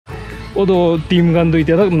odo team gandu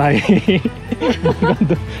itiada nai.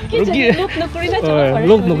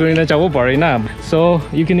 Look no na chabo pare na. So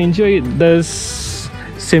you can enjoy this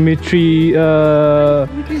cemetery.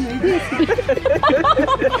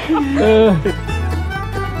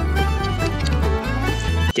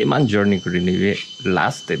 Keman journey kuri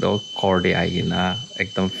last day do core day ai na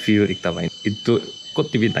ekdam feel ekta vai. Itu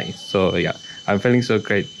could be nice. So yeah, I'm feeling so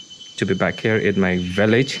great to be back here in my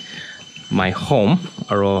village, my home.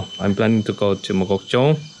 I'm planning to go to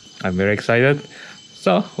Mokokchung. I'm very excited.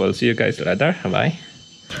 So we'll see you guys later. Bye.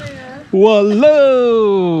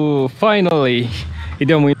 Hello! Finally,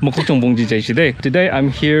 today I'm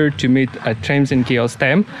here to meet a Trains and Chaos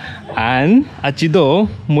team, and achido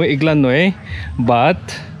mo iglan noe, but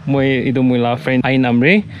mo ido mo la friend ay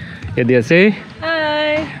namre. Yadia say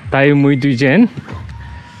hi. Tayo mo dujen.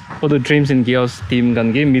 Odo Trains and Chaos team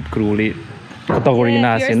kan ge meet kruli. Category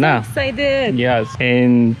na sina. Excited. Yes,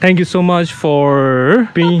 and thank you so much for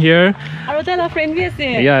being here. Arotella friend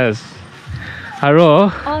Yes.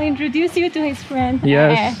 Hello. I'll introduce you to his friend.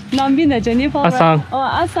 Yes. Nambi na Jenny Paul. Asang. Oh,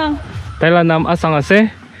 Asang. Taila nam Asang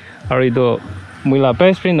ase. Arido mula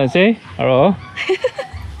best friend ase. Aro.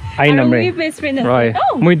 Ay namre. Best friend. Right.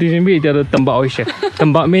 Oh. Muy dijimbi ito tamba oishe.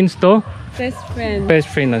 Tamba means to Best friend. best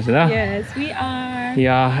friend ase na. Yes, we are.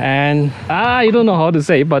 Yeah, and I don't know how to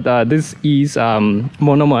say, but this is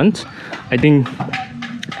monument. I think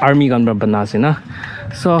army gun banase na.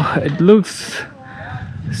 So it looks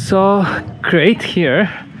so great here,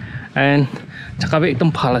 and chakabe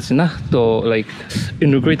itong palace na to like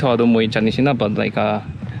inaugurate how do mo chanisina, but like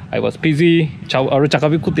I was busy.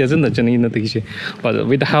 Chakabe kutiazen na chanin na tigishe, but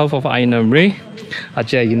with the help of Ainamre,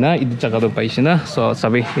 acha ina itu chakado paisina. So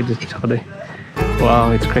sabi itu chakade.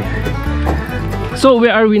 Wow, it's great. So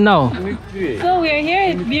where are we now? So we are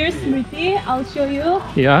here at Veer Smriti. I'll show you.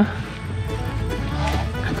 Yeah.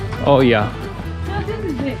 Oh yeah. So this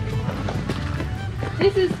is it.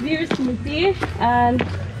 This is Veer Smriti, and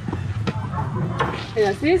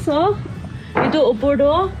see, so ito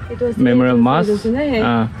upodo. It was Memorial Mass.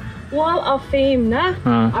 Wall of Fame na.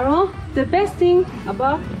 Aro, the best thing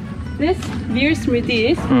about this Veer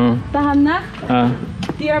Smriti is tahan na.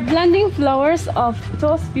 They are blending flowers of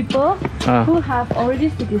those people who have already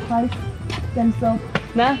sacrificed themselves.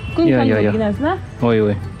 Na, Yeah. na.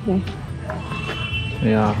 Oi. Okay.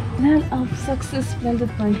 Yeah. Land of success blended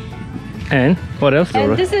by. And what else?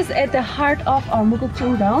 And this is at the heart of our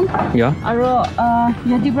Mokokchung down. Yeah. Aro,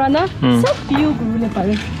 Yadibrana. So few gurule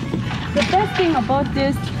pare. The best thing about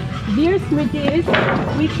this Veer Smriti is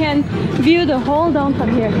we can view the whole down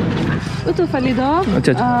from here. Utu falido.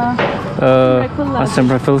 Assam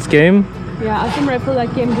Rifles game. Yeah, Assam Rifle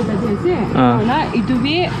came to the day. Na itu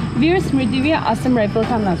be Veer Smriti be Assam Rifle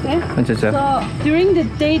kan lase. So during the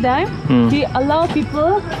daytime, we allow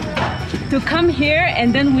people to come here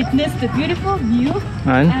and then witness the beautiful view.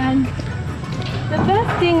 And the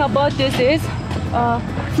best thing about this is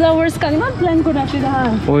flowers kan man plant ko na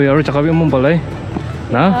sila. Oh, yaro chakabi mo balay.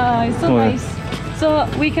 Na? It's so nice. So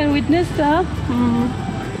we can witness the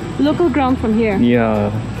local ground from here.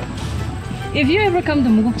 Yeah. If you ever come to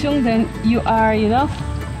Mokokchung, then you are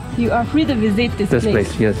free to visit this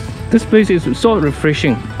place. Yes. This place is so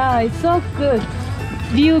refreshing. It's so good.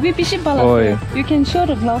 View be pishi palace. You can show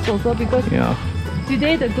the clouds also because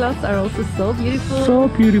today the clouds are also so beautiful. So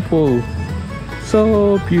beautiful.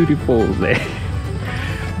 So beautiful.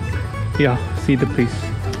 Yeah, see the place.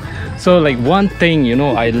 So like one thing,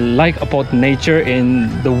 I like about nature, and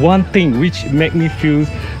the one thing which make me feel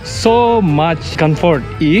so much comfort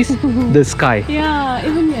is the sky. Yeah,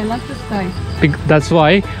 even me, I like the sky. That's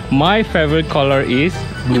why my favorite color is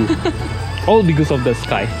blue. All because of the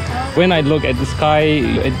sky. When I look at the sky,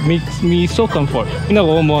 it makes me so comfort. Feel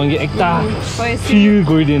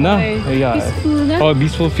good na. Yeah. Peaceful na. Oh,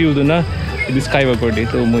 peaceful feel na. The sky wa good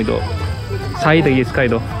ito mo do. Side the sky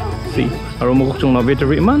do. See. Aro Mokokchung na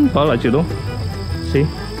battery man pala chido. See.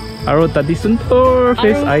 Aro tadi suntor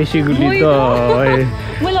face eye shi good dito.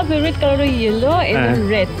 My favorite color is yellow and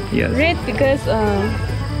red. Yes. Red because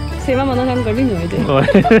seva manahan karbi no ide.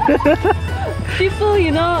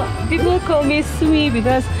 People call me Sumi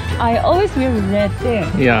because I always wear red there.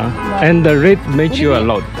 Yeah. And the red makes you a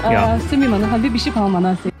lot. Yeah. Sumi manahan bishi pa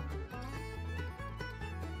manase.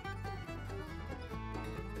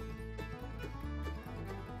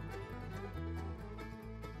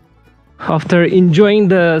 After enjoying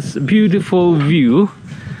this beautiful view,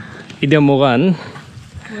 idamogan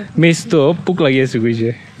mesto puk lagi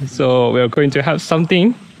suguje. So we are going to have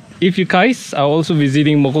something. If you guys are also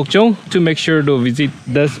visiting Mokokchung, to make sure to visit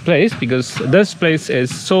this place because this place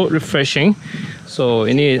is so refreshing. So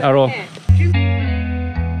ini aro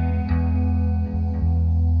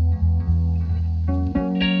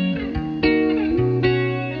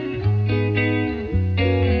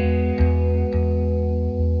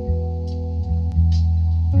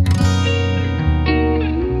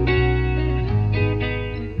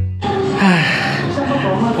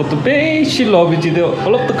she love it.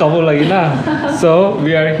 All of the cover lagi na. So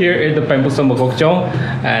we are here at the Bambosa Mokokchung,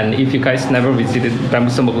 and if you guys never visited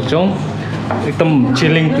Bambosa Mokokchung, एकदम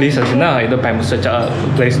chilling place as na. Ito Bambosa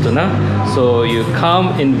place to na. So you come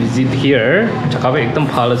and visit here. Chaka एकदम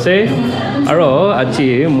भालो से. Aro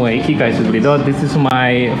achi mo iki guys uglido. This is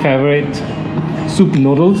my favorite soup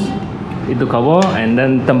noodles. Ito kabo, and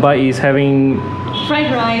then Tamba is having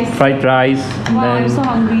Fried rice. Fried rice. And Wow, then I'm so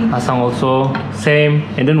hungry. Asang also same.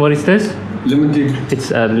 And then what is this? Lemon tea.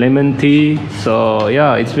 It's a lemon tea. So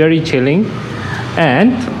yeah, it's very chilling.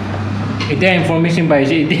 And ite information by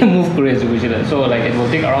ite move crazy. So like it will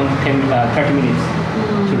take around 30 minutes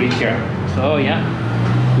to reach here. So yeah,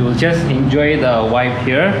 you will just enjoy the vibe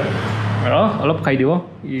here. All of kai diwo.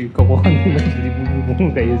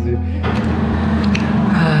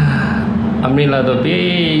 Amrila the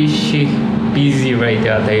busy right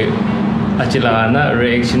there. Achila na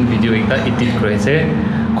reaction video ekta edit kuraise.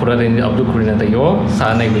 Kura den upload kurina ta yo.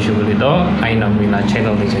 Sa na issue guli do. I Amrila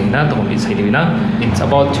channel ni jaina to mi side na. It's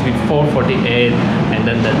about to be 4:48, and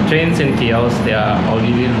then the trains and chaos they are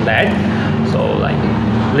already late. So like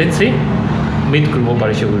let's see. Meet kurbo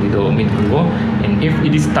parisho guli do meet kurbo. And if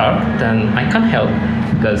it is dark, then I can't help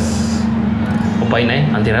because upay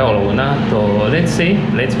na until I all na. So let's see.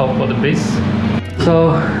 Let's hope for the best.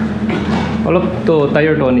 So all of to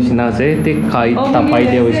tired on is na se te kai tapai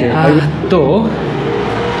de hoise to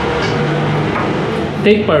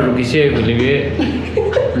take part gise gule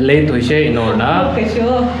late hoise in order Okay,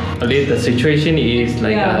 sure. the situation is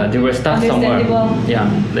like Yeah. they were stuck somewhere. Understandable. Yeah,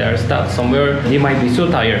 they are stuck somewhere. They might be so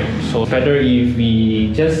tired. So better if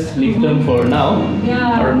we just leave them for now.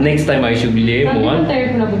 Yeah. Or next time I should be late one.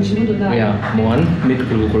 Tired na bunchino do na. Yeah, one meet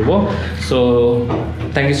kurbo. So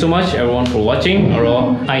thank you so much everyone for watching.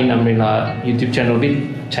 Aro I Amrila YouTube channel bit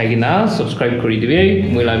chagina subscribe kuri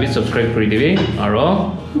dibe. Mula bit subscribe kuri dibe.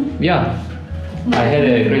 Aro yeah, I had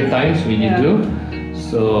a great time with you too.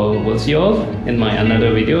 So we'll see you all in my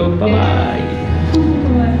another video. Bye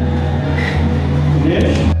bye.